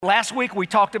Last week, we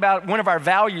talked about one of our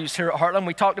values here at Heartland.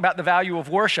 We talked about the value of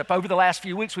worship. Over the last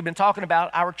few weeks, we've been talking about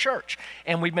our church,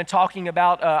 and we've been talking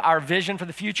about our vision for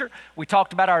the future. We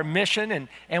talked about our mission,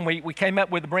 and we came up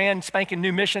with a brand spanking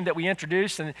new mission that we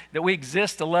introduced, and that we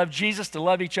exist to love Jesus, to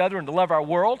love each other, and to love our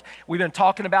world. We've been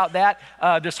talking about that.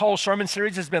 This whole sermon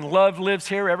series has been Love Lives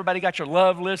Here. Everybody got your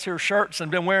Love Lives Here shirts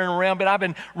and been wearing them around, but I've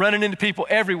been running into people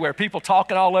everywhere, people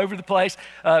talking all over the place,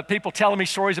 people telling me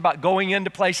stories about going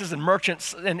into places and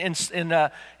merchants in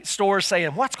stores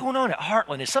saying, what's going on at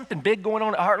Heartland? Is something big going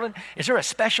on at Heartland? Is there a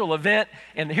special event?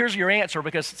 And here's your answer,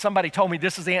 because somebody told me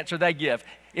this is the answer they give.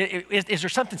 Is there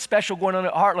something special going on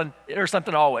at Heartland? There's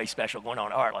something always special going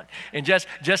on at Heartland. And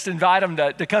just invite them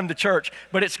to come to church.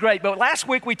 But it's great. But last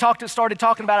week we started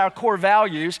talking about our core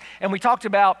values, and we talked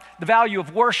about the value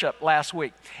of worship last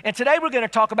week. And today we're going to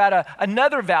talk about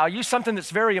another value, something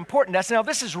that's very important to us. Now,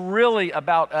 this is really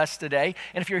about us today.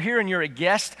 And if you're here and you're a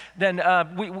guest, then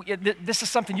this is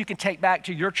something you can take back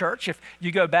to your church if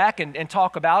you go back and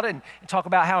talk about it and talk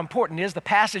about how important it is. The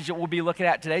passage that we'll be looking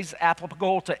at today is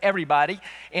applicable to everybody.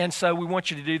 And so we want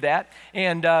you to do that.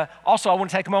 And also, I want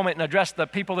to take a moment and address the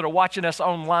people that are watching us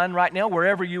online right now,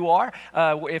 wherever you are.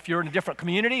 If you're in a different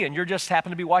community and you're just happen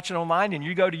to be watching online and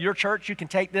you go to your church, you can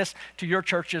take this to your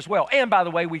church as well. And by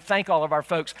the way, we thank all of our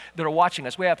folks that are watching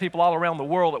us. We have people all around the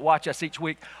world that watch us each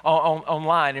week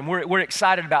online. And we're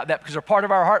excited about that because they're part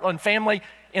of our Heartland family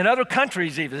in other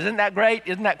countries even. Isn't that great?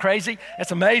 Isn't that crazy?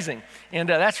 That's amazing. And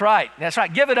that's right. That's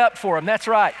right. Give it up for them. That's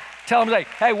right. Tell them,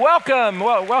 hey, welcome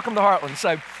to Heartland.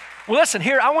 So, well, listen,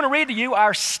 here, I want to read to you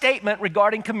our statement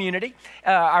regarding community,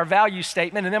 our value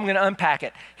statement, and then I'm going to unpack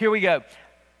it. Here we go.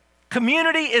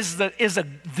 Community is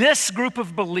this group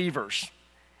of believers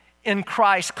in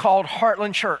Christ called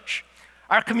Heartland Church.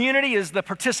 Our community is the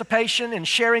participation and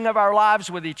sharing of our lives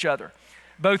with each other,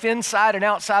 both inside and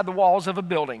outside the walls of a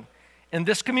building. In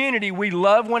this community, we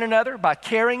love one another by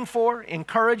caring for,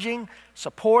 encouraging,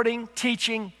 supporting,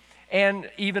 teaching, and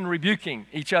even rebuking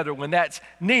each other when that's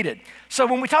needed. So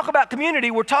when we talk about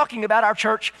community, we're talking about our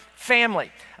church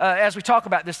family. As we talk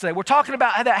about this today, we're talking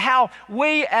about how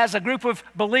we as a group of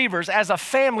believers, as a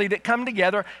family that come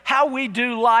together, how we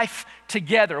do life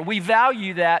together. We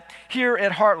value that here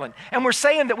at Heartland. And we're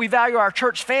saying that we value our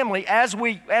church family as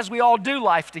we all do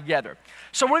life together.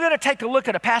 So we're going to take a look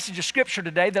at a passage of scripture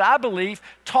today that I believe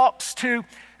talks to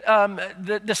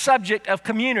the subject of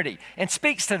community and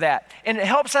speaks to that. And it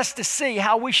helps us to see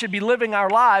how we should be living our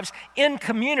lives in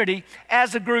community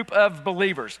as a group of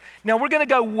believers. Now, we're going to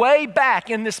go way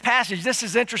back in this passage. This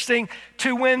is interesting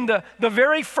to when the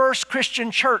very first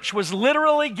Christian church was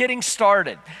literally getting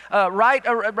started. Right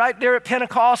there at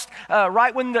Pentecost,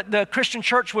 right when the Christian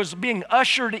church was being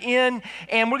ushered in.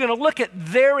 And we're going to look at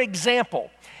their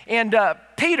example. And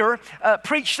Peter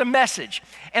preached a message,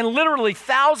 and literally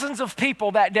thousands of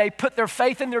people that day put their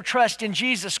faith and their trust in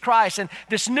Jesus Christ, and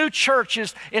this new church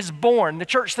is born, the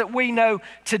church that we know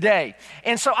today.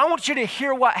 And so I want you to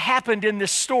hear what happened in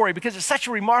this story, because it's such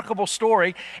a remarkable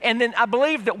story, and then I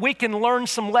believe that we can learn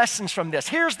some lessons from this.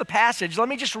 Here's the passage. Let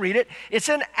me just read it. It's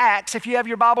in Acts. If you have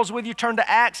your Bibles with you, turn to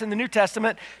Acts in the New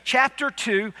Testament, chapter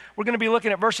 2. We're going to be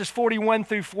looking at verses 41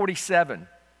 through 47.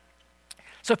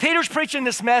 So Peter's preaching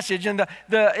this message, and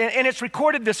it's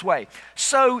recorded this way.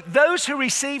 So those who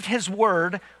received his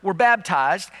word were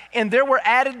baptized, and there were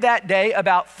added that day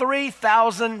about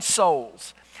 3,000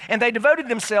 souls. And they devoted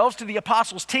themselves to the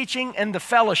apostles' teaching and the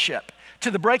fellowship, to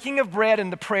the breaking of bread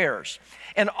and the prayers.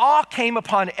 And awe came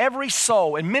upon every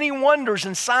soul, and many wonders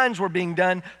and signs were being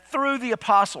done through the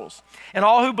apostles. And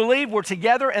all who believed were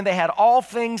together, and they had all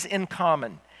things in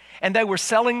common. And they were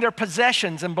selling their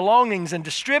possessions and belongings and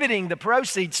distributing the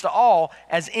proceeds to all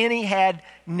as any had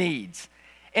needs.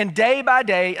 And day by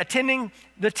day, attending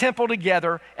the temple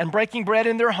together and breaking bread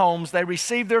in their homes, they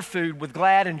received their food with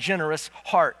glad and generous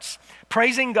hearts,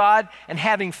 praising God and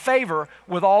having favor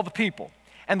with all the people.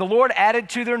 And the Lord added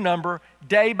to their number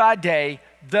day by day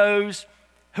those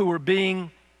who were being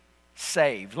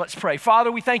saved. Let's pray.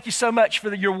 Father, we thank you so much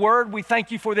for your word. We thank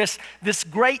you for this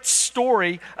great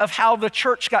story of how the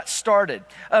church got started,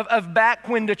 of back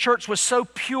when the church was so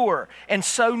pure and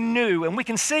so new. And we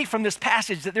can see from this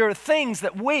passage that there are things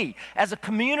that we, as a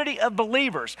community of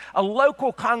believers, a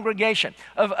local congregation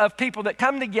of people that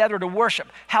come together to worship,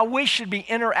 how we should be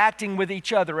interacting with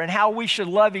each other and how we should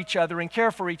love each other and care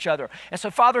for each other. And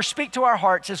so, Father, speak to our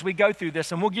hearts as we go through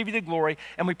this, and we'll give you the glory.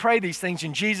 And we pray these things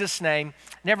in Jesus' name.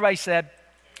 And everybody said,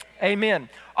 amen.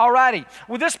 All righty.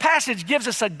 Well, this passage gives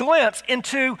us a glimpse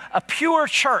into a pure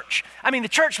church. I mean, the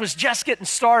church was just getting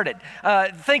started.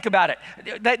 Think about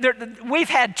it. We've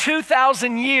had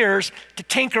 2,000 years to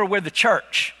tinker with the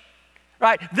church.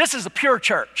 right? This is a pure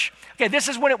church. Okay, this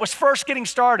is when it was first getting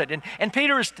started. And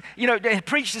Peter is, had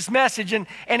preached this message,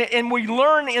 and we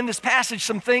learn in this passage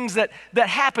some things that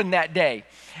happened that day.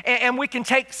 And we can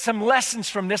take some lessons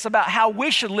from this about how we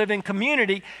should live in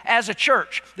community as a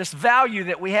church, this value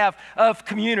that we have of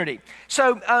community.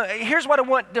 So here's what I'm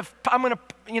going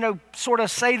to, sort of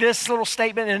say this little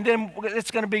statement, and then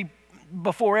it's going to be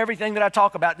before everything that I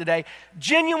talk about today.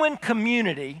 Genuine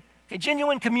community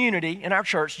in our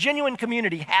church, genuine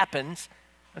community happens,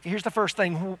 okay, here's the first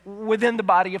thing, within the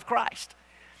body of Christ.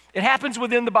 It happens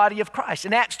within the body of Christ.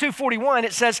 In Acts 2:41,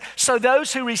 it says, so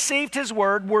those who received his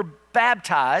word were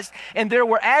baptized, and there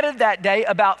were added that day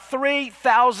about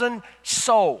 3,000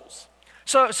 souls.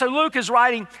 So Luke is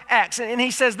writing Acts, and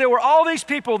he says there were all these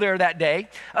people there that day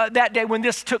when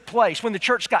this took place, when the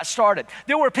church got started.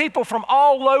 There were people from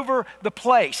all over the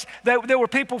place. There were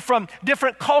people from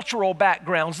different cultural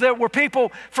backgrounds. There were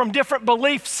people from different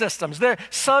belief systems.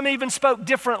 Some even spoke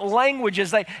different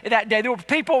languages that day. There were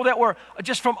people that were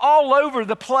just from all over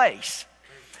the place.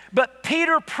 But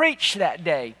Peter preached that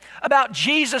day about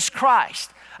Jesus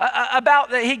Christ.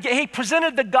 He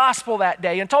presented the gospel that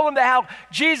day and told them that how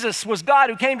Jesus was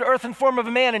God who came to earth in form of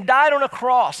a man and died on a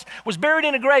cross, was buried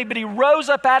in a grave, but he rose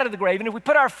up out of the grave. And if we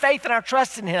put our faith and our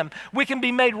trust in him, we can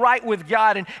be made right with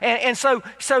God. And so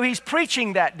he's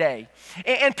preaching that day.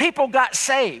 And people got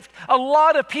saved. A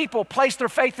lot of people placed their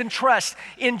faith and trust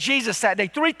in Jesus that day.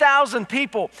 3,000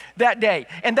 people that day.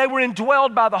 And they were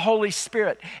indwelled by the Holy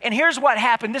Spirit. And here's what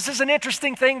happened. This is an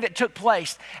interesting thing that took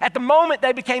place. At the moment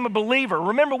they became a believer,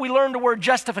 remember we learned the word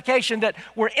justification, that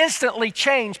we're instantly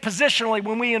changed positionally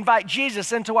when we invite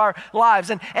Jesus into our lives.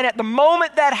 And at the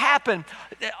moment that happened,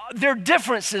 their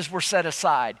differences were set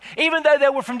aside. Even though they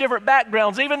were from different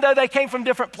backgrounds, even though they came from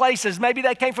different places, maybe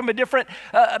they came from a different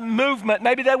movement.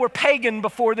 Maybe they were pagan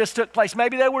before this took place.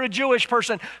 Maybe they were a Jewish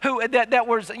person that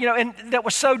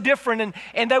was so different,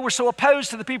 and they were so opposed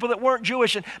to the people that weren't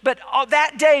Jewish. But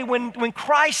that day when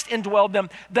Christ indwelled them,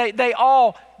 they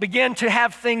all began to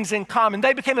have things in common.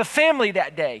 They became a family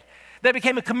that day. They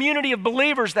became a community of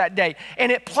believers that day,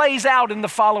 and it plays out in the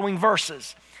following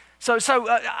verses. So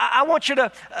I want you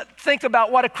to think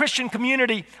about what a Christian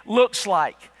community looks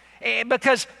like.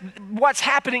 Because what's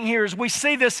happening here is we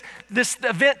see this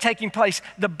event taking place.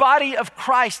 The body of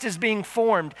Christ is being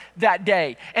formed that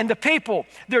day. And the people,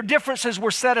 their differences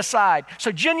were set aside.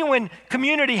 So genuine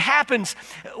community happens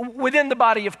within the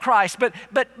body of Christ. But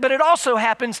it also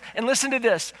happens, and listen to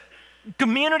this,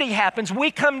 community happens, we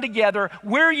come together,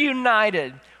 we're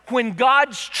united when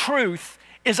God's truth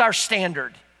is our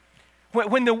standard.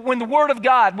 When the Word of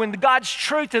God, when God's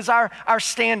truth is our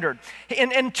standard.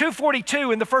 In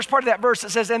 2:42, in the first part of that verse,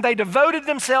 it says, and they devoted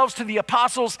themselves to the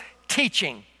apostles'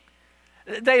 teaching.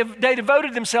 They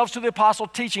devoted themselves to the apostle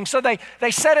teaching. So they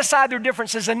set aside their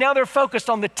differences, and now they're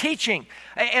focused on the teaching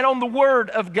and on the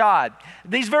Word of God.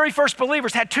 These very first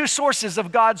believers had two sources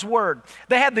of God's Word.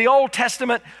 They had the Old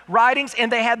Testament writings,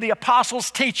 and they had the apostles'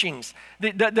 teachings,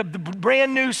 the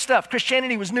brand new stuff.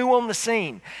 Christianity was new on the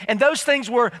scene. And those things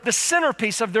were the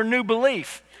centerpiece of their new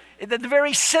belief. The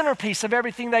very centerpiece of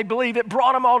everything they believe. It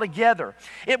brought them all together.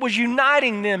 It was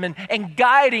uniting them and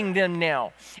guiding them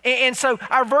now. And so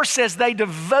our verse says they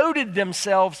devoted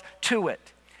themselves to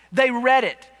it. They read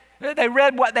it. They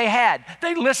read what they had.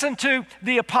 They listened to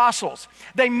the apostles.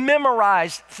 They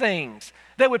memorized things.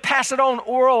 They would pass it on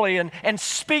orally and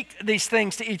speak these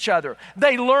things to each other.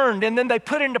 They learned, and then they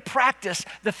put into practice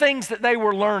the things that they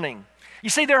were learning.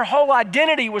 You see, their whole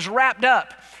identity was wrapped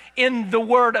up in the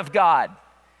Word of God.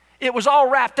 It was all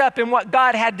wrapped up in what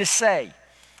God had to say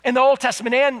in the Old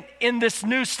Testament and in this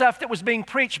new stuff that was being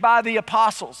preached by the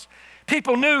apostles.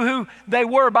 People knew who they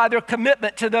were by their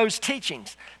commitment to those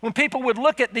teachings. When people would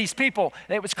look at these people,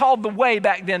 it was called the way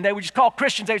back then. They would just call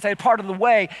Christians, they would say part of the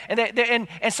way. And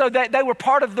so they were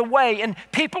part of the way. And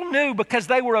people knew because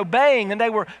they were obeying and they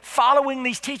were following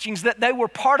these teachings that they were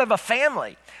part of a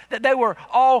family, that they were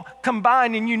all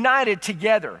combined and united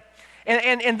together.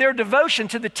 And their devotion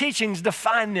to the teachings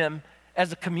defined them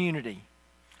as a community.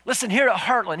 Listen, here at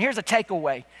Heartland, here's a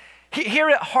takeaway. Here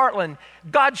at Heartland,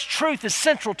 God's truth is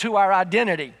central to our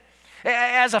identity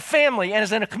as a family and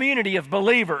as in a community of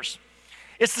believers.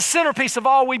 It's the centerpiece of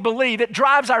all we believe. It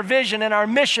drives our vision and our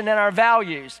mission and our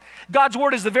values. God's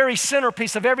Word is the very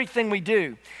centerpiece of everything we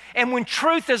do. And when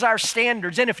truth is our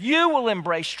standards, and if you will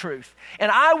embrace truth,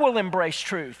 and I will embrace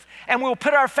truth, and we'll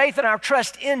put our faith and our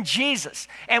trust in Jesus,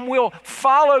 and we'll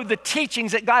follow the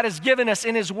teachings that God has given us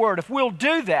in His Word, if we'll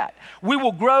do that, we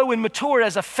will grow and mature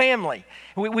as a family.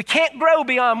 We can't grow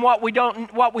beyond what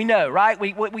we know, right?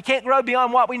 We can't grow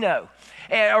beyond what we know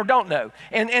or don't know.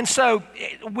 And so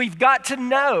we've got to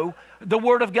know the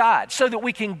Word of God so that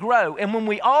we can grow. And when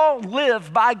we all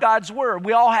live by God's Word,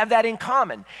 we all have that in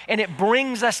common. And it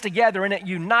brings us together and it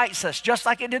unites us, just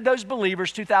like it did those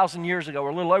believers 2,000 years ago, or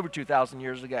a little over 2,000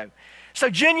 years ago. So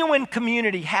genuine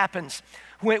community happens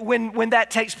when that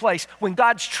takes place, when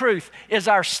God's truth is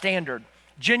our standard.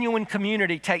 Genuine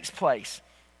community takes place.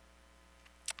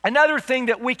 Another thing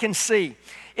that we can see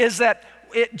is that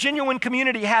genuine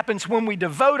community happens when we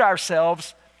devote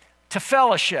ourselves to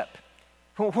fellowship.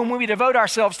 When we devote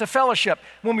ourselves to fellowship.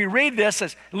 When we read this,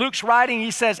 as Luke's writing,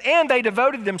 he says, and they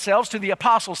devoted themselves to the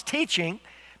apostles' teaching,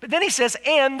 but then he says,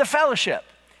 and the fellowship.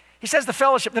 He says the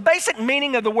fellowship. The basic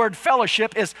meaning of the word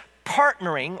fellowship is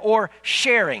partnering or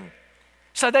sharing.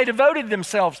 So they devoted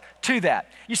themselves to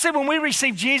that. You see, when we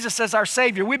receive Jesus as our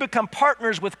Savior, we become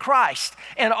partners with Christ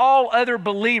and all other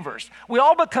believers. We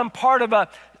all become part of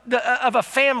a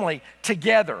family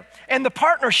together. And the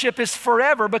partnership is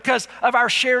forever because of our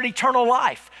shared eternal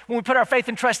life. When we put our faith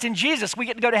and trust in Jesus, we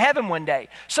get to go to heaven one day.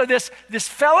 So this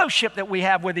fellowship that we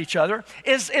have with each other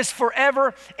is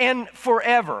forever and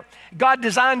forever. God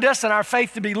designed us and our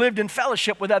faith to be lived in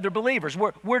fellowship with other believers.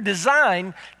 We're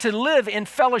designed to live in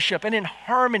fellowship and in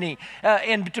harmony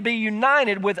and to be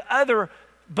united with other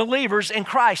believers in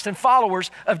Christ and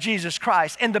followers of Jesus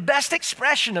Christ. And the best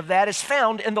expression of that is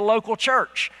found in the local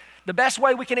church. The best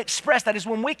way we can express that is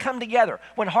when we come together.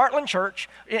 When Heartland Church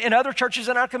and other churches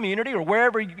in our community or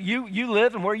wherever you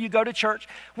live and where you go to church,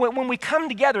 when we come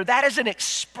together, that is an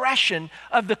expression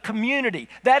of the community.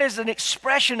 That is an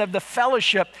expression of the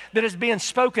fellowship that is being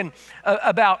spoken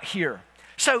about here.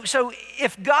 So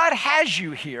if God has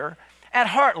you here at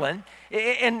Heartland,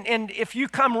 and if you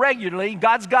come regularly,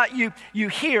 God's got you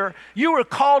here, you are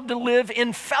called to live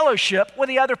in fellowship with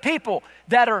the other people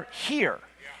that are here.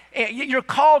 You're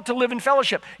called to live in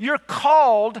fellowship. You're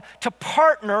called to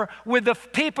partner with the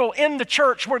people in the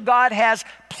church where God has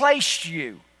placed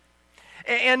you.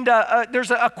 And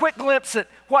there's a quick glimpse at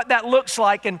what that looks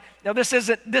like. And now this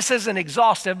isn't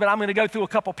exhaustive, but I'm going to go through a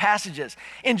couple passages.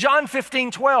 In John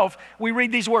 15:12, we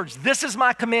read these words, "This is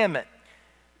my commandment,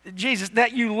 Jesus,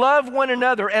 that you love one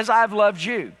another as I've loved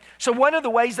you." So one of the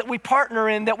ways that we partner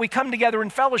in, that we come together in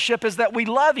fellowship, is that we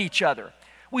love each other.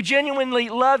 We genuinely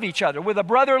love each other with a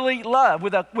brotherly love,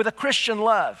 with a Christian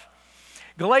love.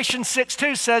 Galatians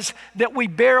 6:2 says that we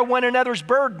bear one another's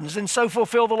burdens and so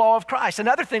fulfill the law of Christ.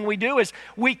 Another thing we do is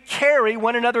we carry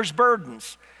one another's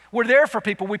burdens. We're there for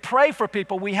people. We pray for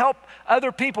people. We help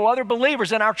other people, other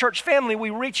believers in our church family. We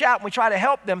reach out and we try to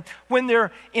help them when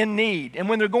they're in need and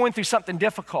when they're going through something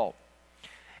difficult.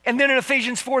 And then in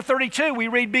Ephesians 4:32, we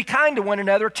read, "Be kind to one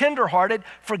another, tenderhearted,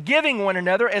 forgiving one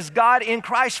another as God in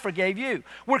Christ forgave you."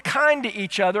 We're kind to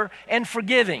each other and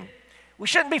forgiving. We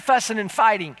shouldn't be fussing and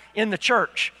fighting in the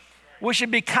church. We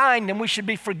should be kind and we should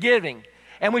be forgiving.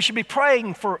 And we should be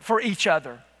praying for each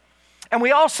other. And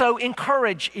we also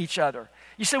encourage each other.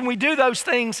 You see, when we do those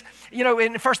things,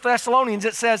 in 1 Thessalonians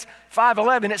it says,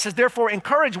 5:11, it says, "Therefore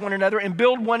encourage one another and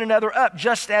build one another up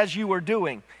just as you are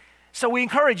doing." So we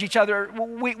encourage each other.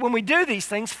 When we do these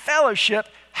things, fellowship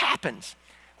happens.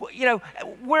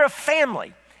 We're a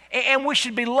family, and we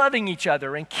should be loving each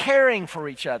other and caring for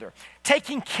each other,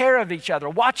 taking care of each other,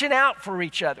 watching out for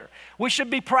each other. We should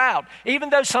be proud, even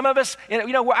though some of us,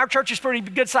 our church is a pretty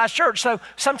good-sized church, so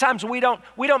sometimes we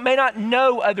may not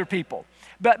know other people.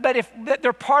 But if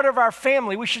they're part of our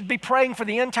family, we should be praying for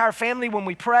the entire family when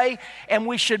we pray, and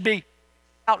we should be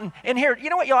out and here. You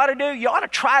know what you ought to do? You ought to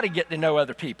try to get to know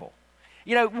other people.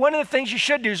 One of the things you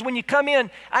should do is when you come in,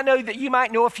 I know that you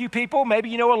might know a few people, maybe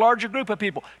you know a larger group of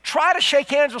people. Try to shake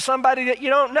hands with somebody that you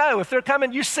don't know. If they're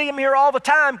coming, you see them here all the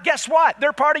time, guess what?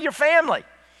 They're part of your family.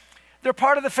 They're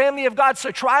part of the family of God,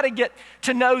 so try to get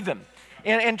to know them.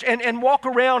 And walk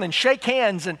around and shake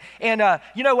hands and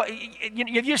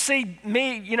if you see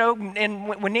me, and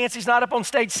when Nancy's not up on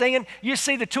stage singing, you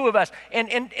see the two of us. And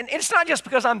it's not just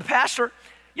because I'm the pastor.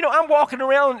 I'm walking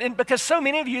around, and because so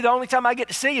many of you, the only time I get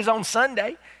to see is on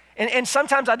Sunday. And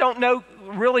sometimes I don't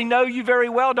really know you very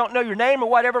well, don't know your name or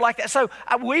whatever like that. So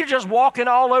we're just walking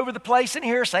all over the place in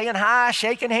here, saying hi,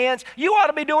 shaking hands. You ought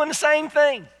to be doing the same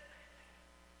thing,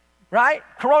 right?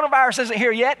 Coronavirus isn't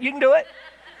here yet. You can do it.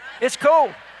 It's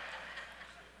cool.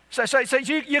 So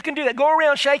you can do that. Go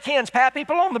around, shake hands, pat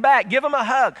people on the back, give them a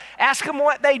hug, ask them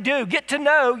what they do, get to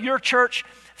know your church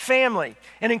family,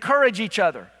 and encourage each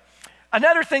other.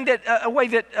 Another thing a way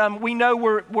that we know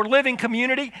we're living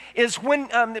community is when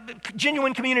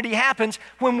genuine community happens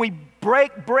when we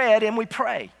break bread and we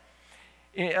pray.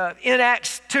 In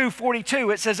Acts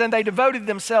 2:42, it says, "And they devoted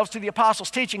themselves to the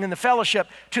apostles' teaching and the fellowship,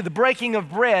 to the breaking of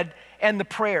bread and the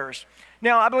prayers."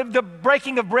 Now, I believe the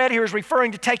breaking of bread here is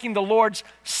referring to taking the Lord's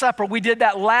Supper. We did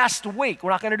that last week.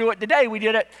 We're not going to do it today. We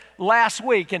did it last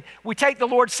week. And we take the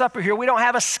Lord's Supper here. We don't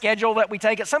have a schedule that we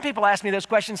take it. Some people ask me those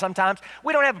questions sometimes.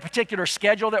 We don't have a particular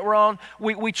schedule that we're on.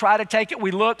 We try to take it.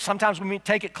 We look. Sometimes we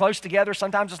take it close together.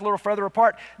 Sometimes it's a little further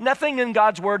apart. Nothing in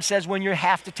God's Word says when you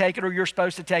have to take it or you're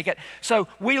supposed to take it. So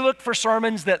we look for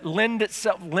sermons that lend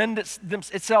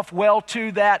itself well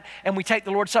to that, and we take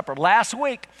the Lord's Supper. Last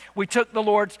week, we took the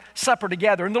Lord's Supper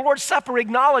together. And the Lord's Supper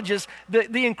acknowledges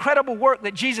the incredible work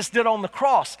that Jesus did on the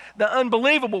cross, the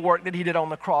unbelievable work that he did on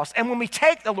the cross. And when we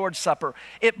take the Lord's Supper,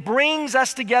 it brings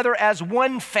us together as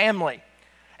one family.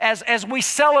 As we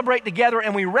celebrate together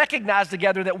and we recognize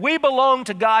together that we belong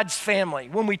to God's family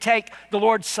when we take the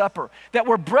Lord's Supper, that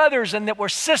we're brothers and that we're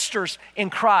sisters in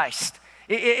Christ.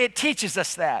 It teaches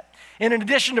us that. And in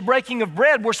addition to breaking of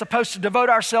bread, we're supposed to devote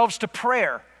ourselves to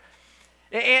prayer.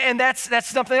 And that's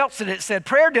something else that it said.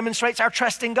 Prayer demonstrates our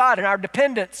trust in God and our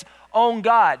dependence on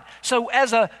God. So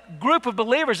as a group of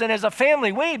believers and as a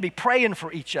family, we need to be praying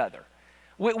for each other.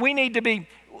 We need to be,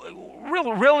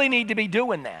 really need to be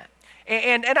doing that.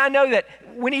 And I know that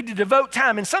we need to devote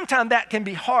time, and sometimes that can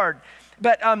be hard.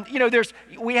 But,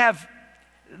 we have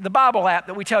the Bible app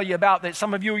that we tell you about that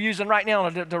some of you are using right now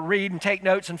to read and take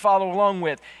notes and follow along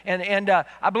with. And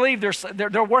I believe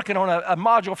they're working on a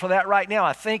module for that right now,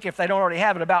 I think, if they don't already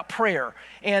have it, about prayer.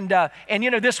 And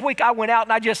this week I went out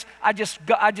and I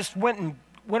just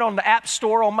went on the app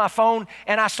store on my phone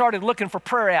and I started looking for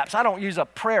prayer apps. I don't use a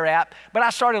prayer app, but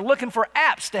I started looking for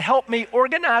apps to help me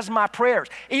organize my prayers.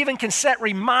 Even can set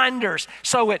reminders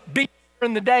so it be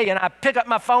in the day, and I pick up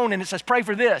my phone and it says, pray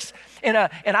for this. And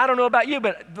I don't know about you,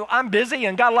 but I'm busy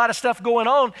and got a lot of stuff going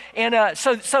on. And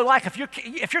so like if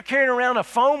you're carrying around a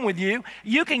phone with you,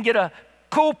 you can get a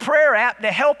cool prayer app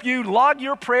to help you log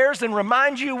your prayers and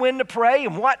remind you when to pray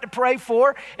and what to pray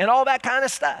for and all that kind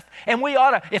of stuff. And we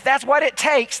ought to, if that's what it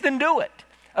takes, then do it.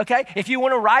 Okay? If you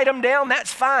want to write them down,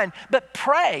 that's fine. But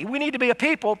pray. We need to be a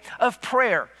people of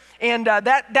prayer. And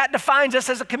that defines us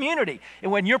as a community.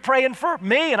 And when you're praying for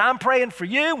me and I'm praying for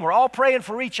you, and we're all praying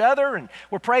for each other, and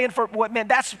we're praying for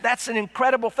that's an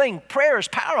incredible thing. Prayer is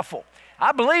powerful.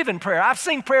 I believe in prayer. I've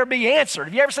seen prayer be answered.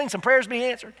 Have you ever seen some prayers be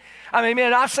answered? I mean,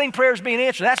 man, I've seen prayers being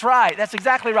answered. That's right. That's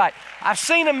exactly right. I've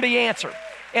seen them be answered.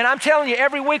 And I'm telling you,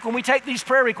 every week when we take these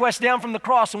prayer requests down from the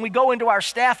cross and we go into our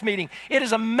staff meeting, it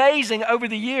is amazing over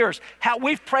the years how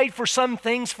we've prayed for some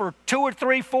things for 2 or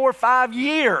 3, 4, 5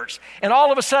 years. And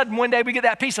all of a sudden, one day we get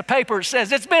that piece of paper that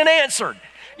says, it's been answered.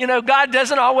 You know, God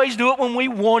doesn't always do it when we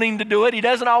want him to do it. He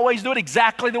doesn't always do it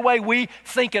exactly the way we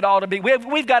think it ought to be.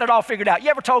 We've got it all figured out. You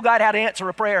ever told God how to answer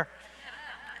a prayer?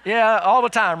 Yeah, all the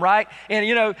time, right?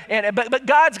 And but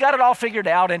God's got it all figured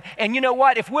out. And you know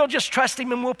what? If we'll just trust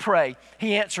him and we'll pray,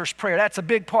 he answers prayer. That's a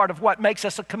big part of what makes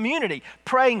us a community,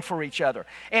 praying for each other.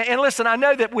 And listen, I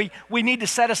know that we need to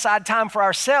set aside time for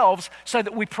ourselves so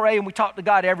that we pray and we talk to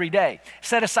God every day.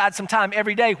 Set aside some time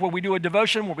every day where we do a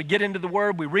devotion, where we get into the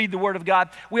Word, we read the Word of God.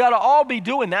 We ought to all be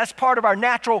doing that. That's part of our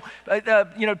natural,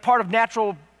 part of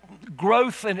natural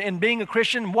growth and being a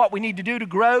Christian and what we need to do to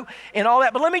grow and all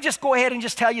that. But let me just go ahead and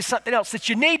just tell you something else that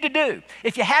you need to do.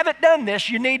 If you haven't done this,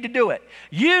 you need to do it.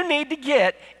 You need to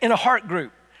get in a heart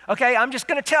group. Okay, I'm just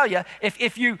going to tell you,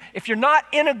 if you're not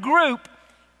in a group,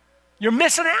 you're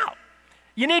missing out.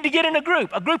 You need to get in a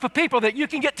group of people that you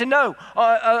can get to know,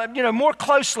 more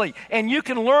closely, and you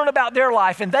can learn about their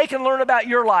life, and they can learn about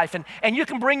your life, and you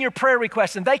can bring your prayer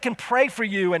requests, and they can pray for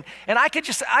you. And I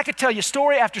could tell you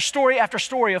story after story after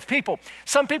story of people,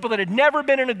 some people that had never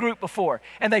been in a group before,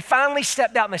 and they finally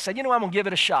stepped out and they said, I'm going to give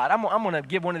it a shot. I'm going to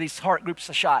give one of these heart groups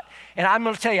a shot. And I'm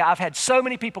going to tell you, I've had so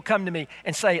many people come to me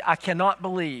and say, I cannot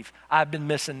believe I've been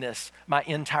missing this my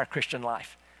entire Christian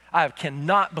life. I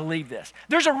cannot believe this.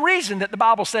 There's a reason that the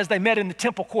Bible says they met in the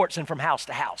temple courts and from house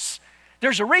to house.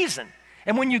 There's a reason.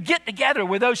 And when you get together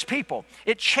with those people,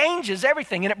 it changes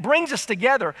everything and it brings us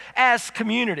together as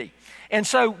community. And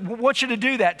so I want you to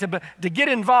do that, to get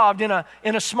involved in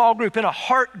a small group, in a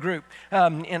heart group.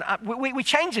 We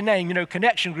changed the name,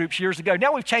 connection groups years ago.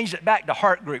 Now we've changed it back to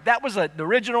heart group. That was the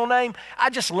original name. I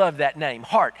just love that name,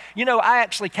 heart. I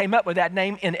actually came up with that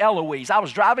name in Eloise. I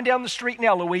was driving down the street in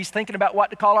Eloise thinking about what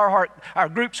to call our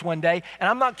groups one day. And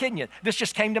I'm not kidding you. This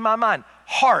just came to my mind,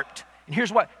 heart. And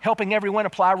here's what, helping everyone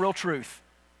apply real truth.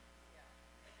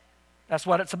 That's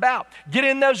what it's about. Get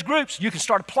in those groups. You can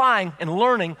start applying and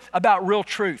learning about real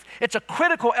truth. It's a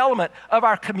critical element of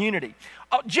our community.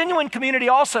 Genuine community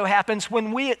also happens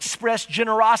when we express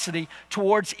generosity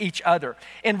towards each other.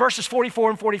 In verses 44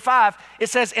 and 45, it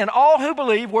says, and all who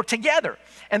believe were together,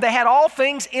 and they had all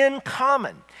things in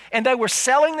common. and they were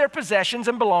selling their possessions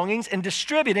and belongings and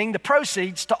distributing the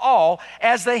proceeds to all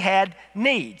as they had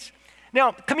needs.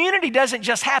 Now, community doesn't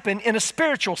just happen in a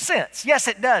spiritual sense. Yes,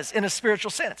 it does in a spiritual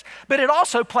sense, but it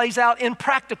also plays out in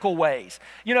practical ways.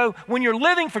 You know, when you're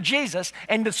living for Jesus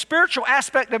and the spiritual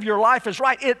aspect of your life is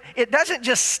right, it doesn't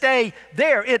just stay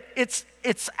there.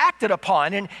 It's acted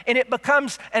upon, and it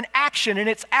becomes an action, and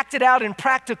it's acted out in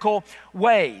practical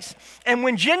ways. And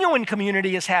when genuine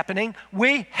community is happening,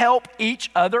 we help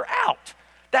each other out.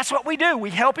 That's what we do. We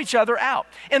help each other out.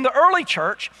 In the early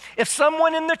church, if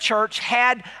someone in the church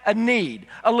had a need,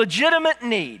 a legitimate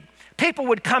need, people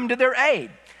would come to their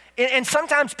aid. And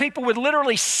sometimes people would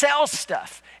literally sell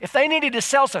stuff. If they needed to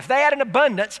sell stuff, if they had an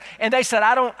abundance and they said,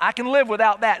 I can live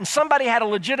without that, and somebody had a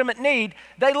legitimate need,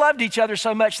 they loved each other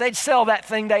so much they'd sell that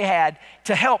thing they had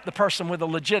to help the person with a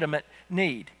legitimate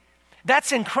need.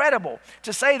 That's incredible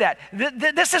to say that.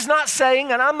 This is not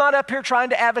saying, and I'm not up here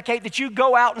trying to advocate that you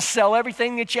go out and sell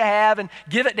everything that you have and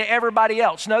give it to everybody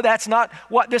else. No, that's not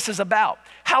what this is about.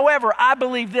 However, I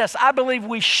believe this. I believe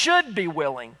we should be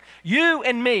willing, you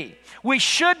and me, we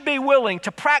should be willing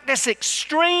to practice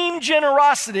extreme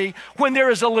generosity when there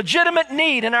is a legitimate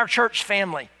need in our church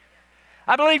family.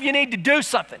 I believe you need to do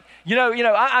something.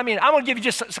 I mean, I'm going to give you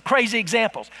just some crazy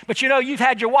examples. But you've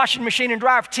had your washing machine and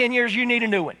dryer for 10 years, you need a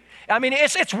new one. I mean,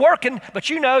 it's working, but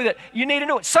you know that you need a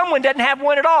new one. Someone doesn't have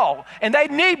one at all, and they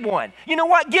need one. You know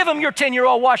what? Give them your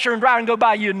 10-year-old washer and dryer and go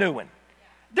buy you a new one.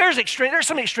 There's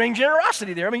some extreme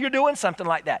generosity there. I mean, you're doing something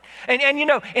like that. And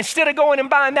instead of going and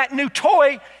buying that new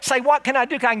toy, say, what can I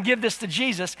do? I can give this to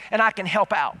Jesus, and I can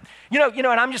help out. And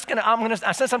I'm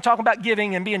gonna, since I'm talking about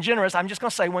giving and being generous, I'm just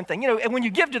gonna say one thing. And when you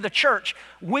give to the church,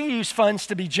 we use funds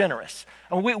to be generous.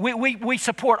 We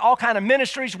support all kind of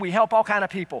ministries, we help all kind of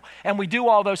people, and we do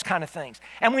all those kind of things.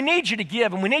 And we need you to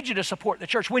give, and we need you to support the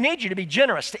church. We need you to be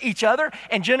generous to each other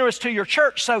and generous to your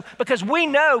church. So, because we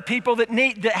know people that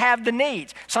have the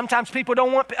needs. Sometimes people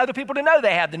don't want other people to know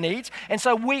they have the needs, and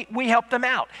so we help them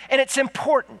out. And it's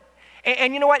important.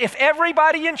 And you know what? If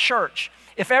everybody in church,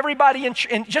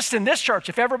 just in this church,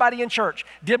 if everybody in church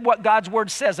did what God's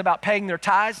word says about paying their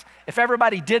tithes, if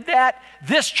everybody did that,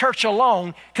 this church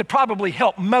alone could probably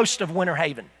help most of Winter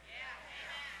Haven.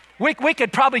 We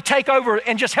could probably take over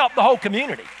and just help the whole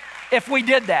community if we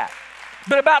did that.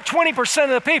 But about 20% of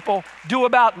the people do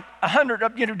about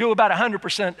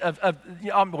 100% of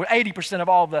 80% of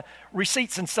all the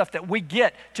receipts and stuff that we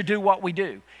get to do what we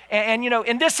do.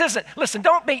 And this isn't, listen,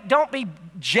 don't be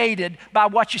jaded by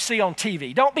what you see on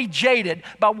TV. Don't be jaded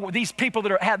by these people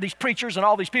that have these preachers and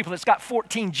all these people that's got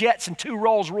 14 jets and 2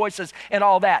 Rolls Royces and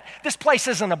all that. This place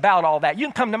isn't about all that. You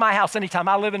can come to my house anytime.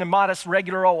 I live in a modest,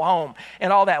 regular old home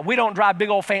and all that. We don't drive big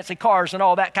old fancy cars and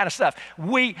all that kind of stuff.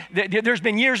 There's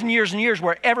been years and years and years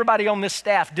where everybody on this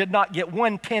staff did not get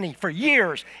one penny for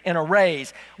years in a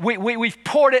raise. We've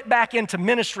poured it back into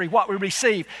ministry, what we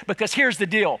receive, because here's the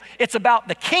deal. It's about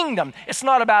the kingdom. It's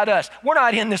not about us. We're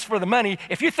not in this for the money.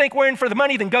 If you think we're in for the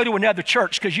money, then go to another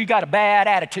church because you got a bad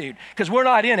attitude, because we're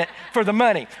not in it for the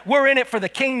money. We're in it for the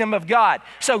kingdom of God.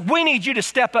 So we need you to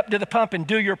step up to the pump and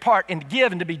do your part and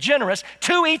give and to be generous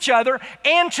to each other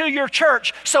and to your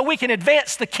church so we can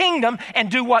advance the kingdom and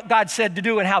do what God said to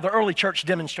do and how the early church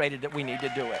demonstrated that we need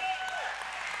to do it.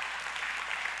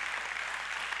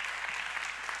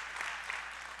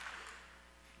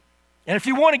 And if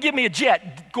you want to give me a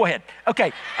jet, go ahead.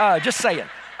 Okay, just saying.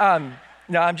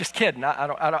 No, I'm just kidding.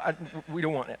 We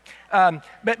don't want it.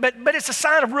 But it's a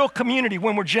sign of real community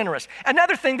when we're generous.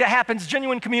 Another thing that happens,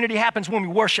 genuine community happens when we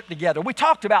worship together. We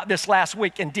talked about this last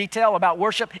week in detail about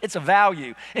worship. It's a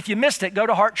value. If you missed it, go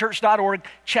to heartchurch.org,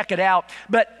 check it out.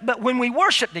 But when we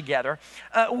worship together,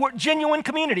 genuine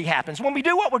community happens. When we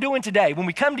do what we're doing today, when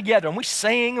we come together and we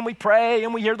sing and we pray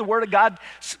and we hear the word of God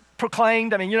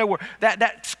proclaimed,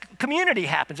 that community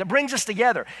happens. It brings us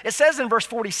together. It says in verse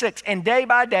 46, and day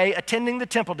by day, attending the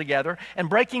temple together and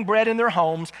breaking bread in their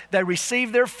homes, they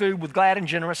receive their food with glad and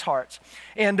generous hearts.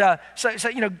 And so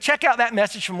check out that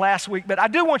message from last week. But I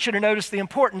do want you to notice the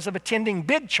importance of attending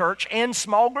big church and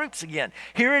small groups again.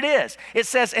 Here it is. It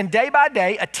says, and day by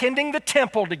day, attending the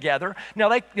temple together. Now,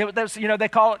 they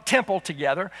call it temple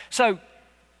together. So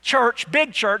church,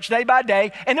 big church, day by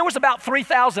day, and there was about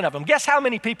 3,000 of them. Guess how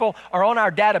many people are on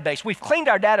our database? We've cleaned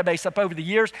our database up over the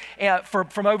years.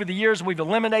 From over the years, we've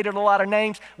eliminated a lot of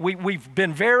names. We've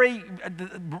been very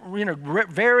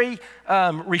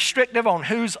restrictive on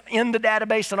who's in the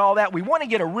database and all that. We want to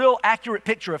get a real accurate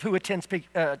picture of who attends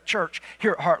church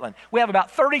here at Heartland. We have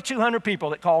about 3,200 people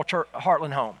that call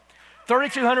Heartland home.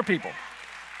 3,200 people.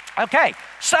 Okay,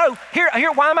 so here,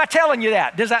 why am I telling you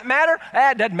that? Does that matter?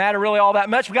 It doesn't matter really all that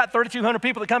much. We got 3,200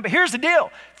 people that come, but here's the deal.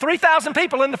 3,000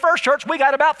 people in the first church, we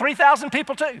got about 3,000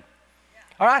 people too.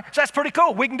 All right, so that's pretty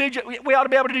cool. We ought to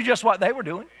be able to do just what they were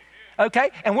doing,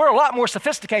 okay? And we're a lot more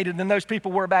sophisticated than those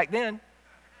people were back then,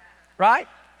 right?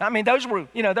 I mean, those were,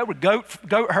 they were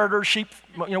goat herders, sheep,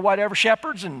 whatever,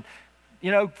 shepherds, and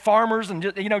farmers, and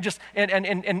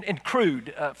and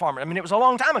crude farmers. I mean, it was a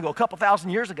long time ago, a couple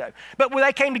thousand years ago. But when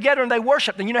they came together and they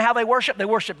worshiped, and you know how they worshiped? They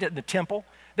worshiped at the temple.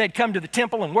 They'd come to the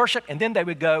temple and worship, and then they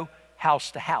would go house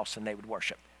to house and they would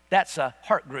worship. That's a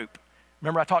heart group.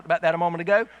 Remember I talked about that a moment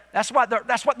ago? That's what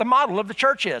the model of the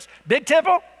church is. Big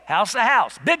temple, house to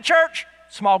house. Big church,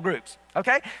 small groups.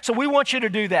 Okay? So we want you to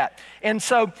do that. And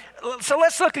so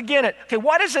let's look again at,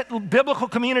 what does biblical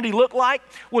community look like?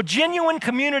 Well, genuine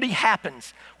community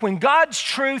happens when God's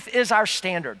truth is our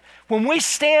standard. When we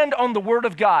stand on the Word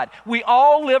of God, we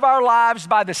all live our lives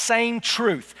by the same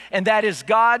truth, and that is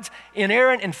God's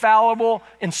inerrant, infallible,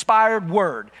 inspired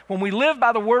Word. When we live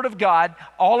by the Word of God,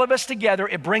 all of us together,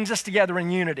 it brings us together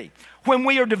in unity. When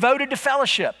we are devoted to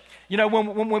fellowship,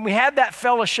 when we have that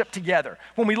fellowship together,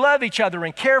 when we love each other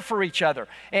and care for each other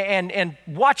and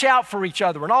watch out for each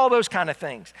other and all those kind of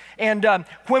things. And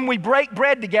when we break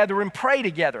bread together and pray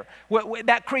together,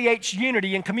 that creates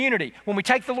unity and community. When we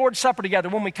take the Lord's Supper together,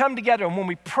 when we come together and when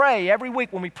we pray every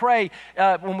week, when we pray,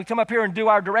 when we come up here and do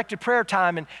our directed prayer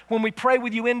time, and when we pray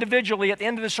with you individually at the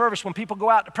end of the service, when people go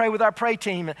out to pray with our prayer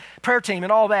team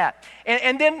and all that.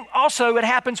 And then also it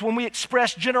happens when we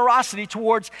express generosity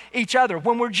towards each other,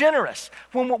 when we're generous.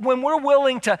 When we're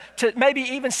willing to maybe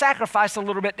even sacrifice a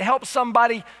little bit to help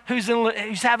somebody who's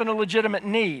having a legitimate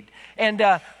need. And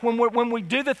when we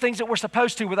do the things that we're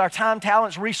supposed to with our time,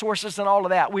 talents, resources, and all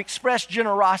of that, we express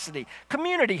generosity.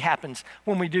 Community happens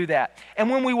when we do that.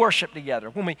 And when we worship together,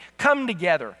 when we come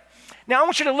together. Now, I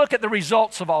want you to look at the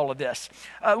results of all of this.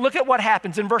 Look at what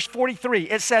happens in verse 43.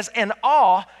 It says, "And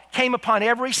awe came upon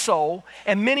every soul,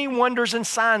 and many wonders and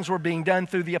signs were being done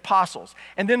through the apostles."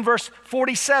 And then verse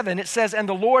 47, it says, "And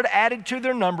the Lord added to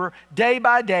their number day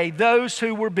by day those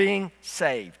who were being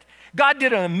saved." God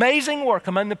did an amazing work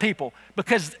among the people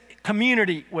because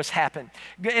community was happening.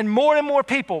 And more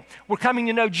people were coming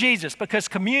to know Jesus because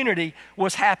community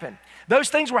was happening. Those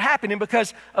things were happening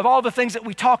because of all the things that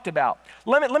we talked about.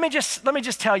 Let me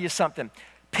just tell you something.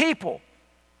 People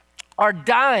are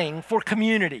dying for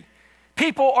community.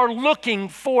 People are looking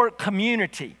for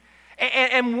community.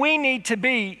 And we need to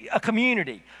be a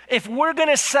community. If we're going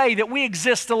to say that we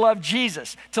exist to love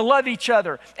Jesus, to love each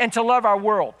other, and to love our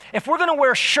world, if we're going to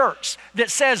wear shirts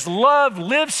that says love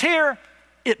lives here,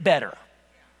 it better.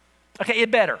 Okay,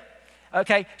 it better.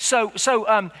 Okay, so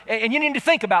and you need to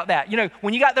think about that.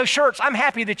 When you got those shirts, I'm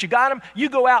happy that you got them. You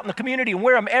go out in the community and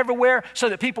wear them everywhere so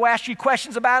that people ask you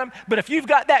questions about them. But if you've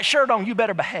got that shirt on, you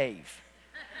better behave.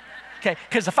 Okay,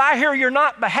 because if I hear you're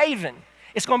not behaving,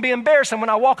 it's going to be embarrassing when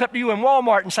I walk up to you in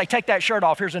Walmart and say, "Take that shirt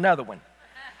off. Here's another one."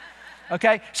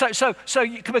 Okay,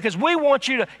 because we want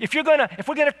you to. If we're gonna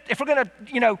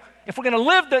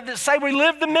say we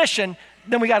live the mission,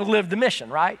 then we got to live the mission,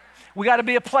 right? We got to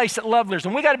be a place that love lives,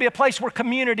 and we got to be a place where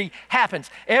community happens.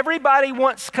 Everybody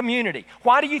wants community.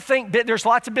 Why do you think that there's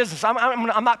lots of business?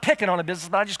 I'm not picking on a business,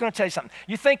 but I'm just going to tell you something.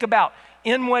 You think about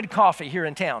Inwood Coffee here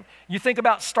in town. You think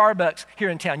about Starbucks here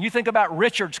in town. You think about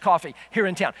Richard's Coffee here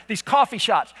in town. These coffee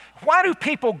shops. Why do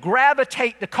people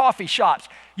gravitate to coffee shops?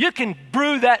 You can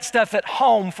brew that stuff at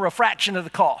home for a fraction of the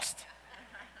cost,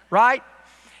 right?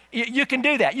 You can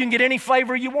do that. You can get any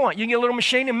flavor you want. You can get a little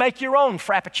machine and make your own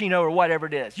Frappuccino or whatever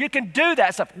it is. You can do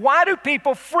that stuff. Why do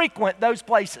people frequent those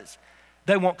places?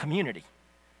 They want community.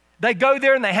 They go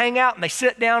there and they hang out and they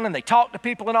sit down and they talk to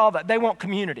people and all that. They want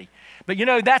community. But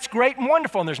that's great and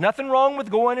wonderful, and there's nothing wrong with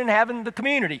going and having the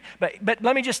community. But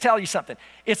let me just tell you something.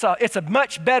 It's a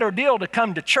much better deal to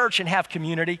come to church and have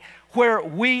community where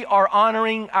we are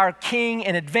honoring our King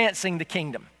and advancing the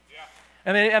kingdom.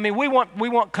 I mean, we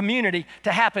want community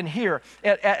to happen here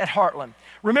at Heartland.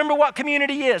 Remember what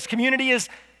community is. Community is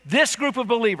this group of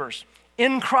believers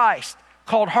in Christ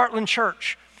called Heartland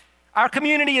Church. Our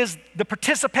community is the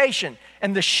participation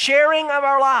and the sharing of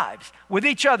our lives with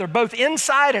each other, both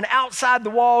inside and outside the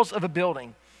walls of a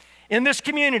building. In this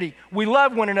community, we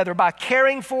love one another by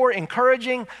caring for,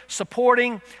 encouraging,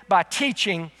 supporting, by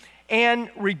teaching,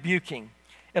 and rebuking.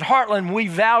 At Heartland, we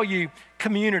value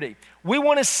community. We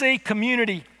want to see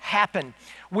community happen.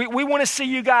 We want to see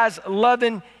you guys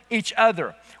loving each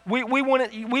other. We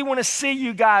want to see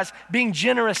you guys being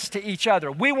generous to each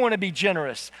other. We want to be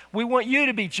generous. We want you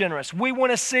to be generous. We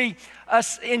want to see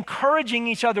us encouraging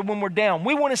each other when we're down.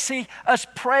 We want to see us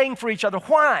praying for each other.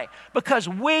 Why? Because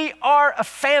we are a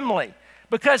family.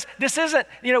 Because this isn't,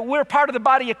 we're part of the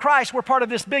body of Christ. We're part of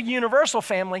this big universal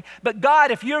family. But God,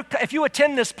 if you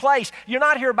attend this place, you're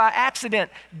not here by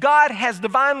accident. God has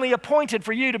divinely appointed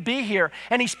for you to be here,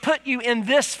 and He's put you in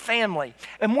this family.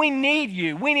 And we need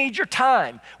you. We need your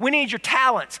time. We need your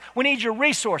talents. We need your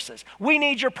resources. We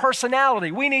need your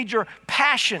personality. We need your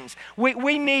passions.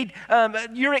 We need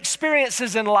your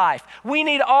experiences in life. We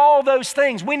need all those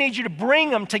things. We need you to bring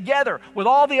them together with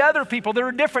all the other people that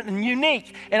are different and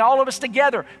unique, and all of us together,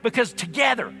 because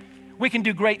together we can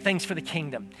do great things for the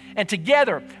kingdom. And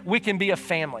together we can be a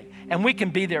family, and we can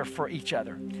be there for each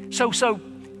other. So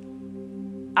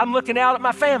I'm looking out at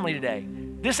my family today.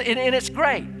 And it's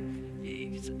great.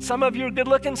 Some of you are good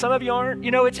looking, some of you aren't.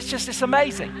 It's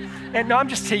amazing. And no, I'm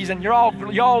just teasing.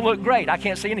 Y'all look great. I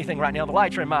can't see anything right now. The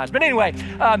lights are in my eyes. But anyway,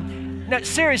 no,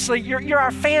 seriously, you're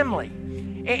our family.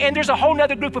 And there's a whole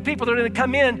nother group of people that are going to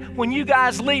come in when you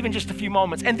guys leave in just a few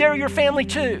moments. And they're your family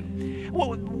too.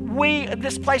 Well,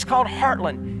 this place called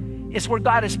Heartland is where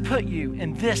God has put you,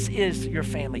 and this is your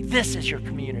family. This is your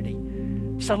community.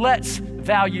 So let's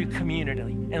value community,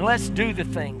 and let's do the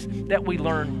things that we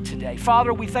learned today.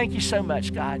 Father, we thank you so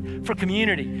much, God, for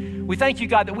community. We thank you,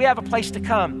 God, that we have a place to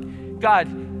come, God,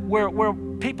 where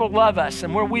people love us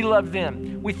and where we love them.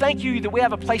 We thank you that we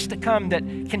have a place to come that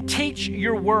can teach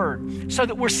your word so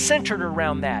that we're centered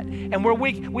around that. And where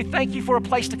we thank you for a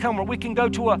place to come where we can go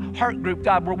to a heart group,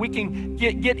 God, where we can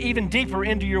get even deeper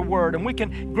into your word, and we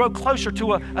can grow closer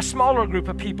to a smaller group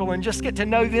of people and just get to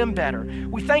know them better.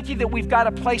 We thank you that we've got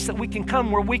a place that we can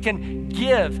come where we can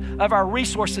give of our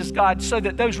resources, God, so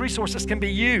that those resources can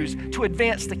be used to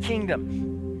advance the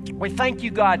kingdom. We thank you,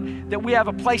 God, that we have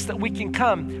a place that we can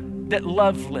come that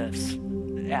love lives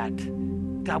at.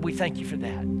 God, we thank you for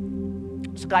that.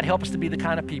 So God, help us to be the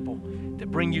kind of people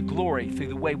that bring you glory through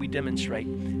the way we demonstrate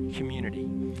community.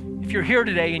 If you're here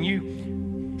today and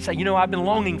you say, I've been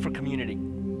longing for community.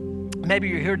 Maybe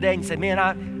you're here today and say, man,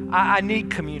 I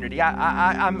need community.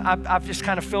 I've just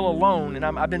kind of feel alone, and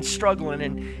I've been struggling.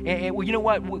 And well, you know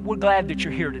what? We're glad that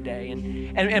you're here today.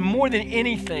 And more than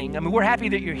anything, we're happy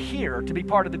that you're here to be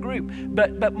part of the group.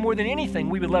 But more than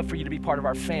anything, we would love for you to be part of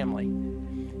our family.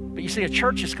 But you see, a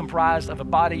church is comprised of a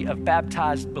body of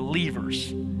baptized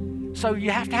believers. So you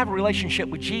have to have a relationship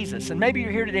with Jesus. And maybe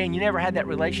you're here today and you never had that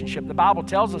relationship. The Bible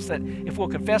tells us that if we'll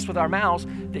confess with our mouths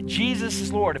that Jesus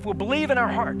is Lord, if we'll believe in our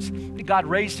hearts that God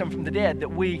raised him from the dead, that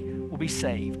we will be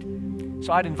saved.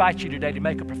 So I'd invite you today to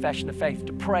make a profession of faith,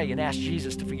 to pray and ask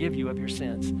Jesus to forgive you of your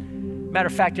sins. Matter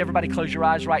of fact, everybody close your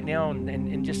eyes right now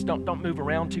and just don't move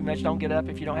around too much. Don't get up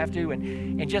if you don't have to.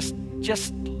 And just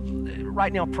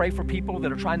right now pray for people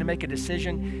that are trying to make a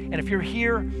decision. And if you're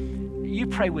here, you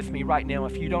pray with me right now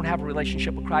if you don't have a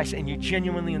relationship with Christ and you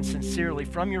genuinely and sincerely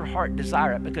from your heart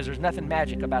desire it, because there's nothing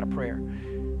magic about a prayer.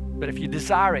 But if you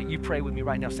desire it, you pray with me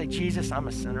right now. Say, Jesus, I'm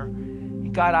a sinner.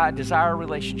 And God, I desire a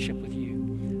relationship with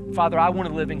you. Father, I want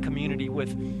to live in community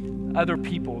with other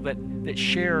people that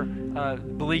share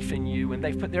belief in you, and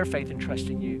they've put their faith and trust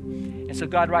in you. And so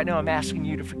God, right now I'm asking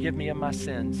you to forgive me of my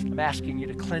sins. I'm asking you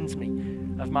to cleanse me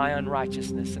of my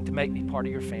unrighteousness and to make me part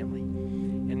of your family.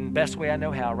 And the best way I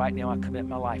know how, right now I commit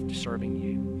my life to serving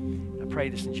you. I pray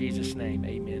this in Jesus' name,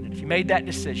 amen. And if you made that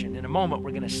decision, in a moment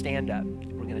we're going to stand up.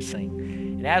 We're going to sing.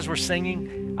 And as we're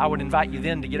singing, I would invite you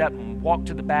then to get up and walk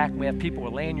to the back. We have people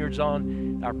with lanyards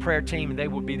on, our prayer team, and they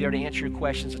will be there to answer your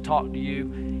questions, to talk to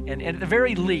you. And at the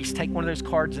very least, take one of those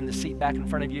cards in the seat back in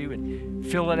front of you and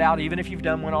fill it out. Even if you've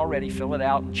done one already, fill it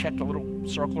out and check the little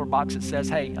circular box that says,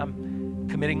 hey, I'm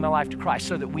committing my life to Christ,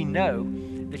 so that we know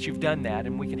that you've done that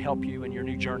and we can help you in your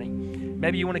new journey.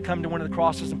 Maybe you want to come to one of the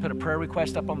crosses and put a prayer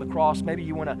request up on the cross. Maybe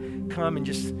you want to come and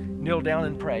just kneel down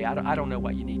and pray. I don't know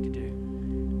what you need to do.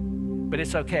 But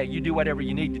it's okay. You do whatever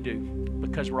you need to do,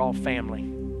 because we're all family.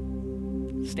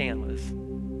 Stand with us.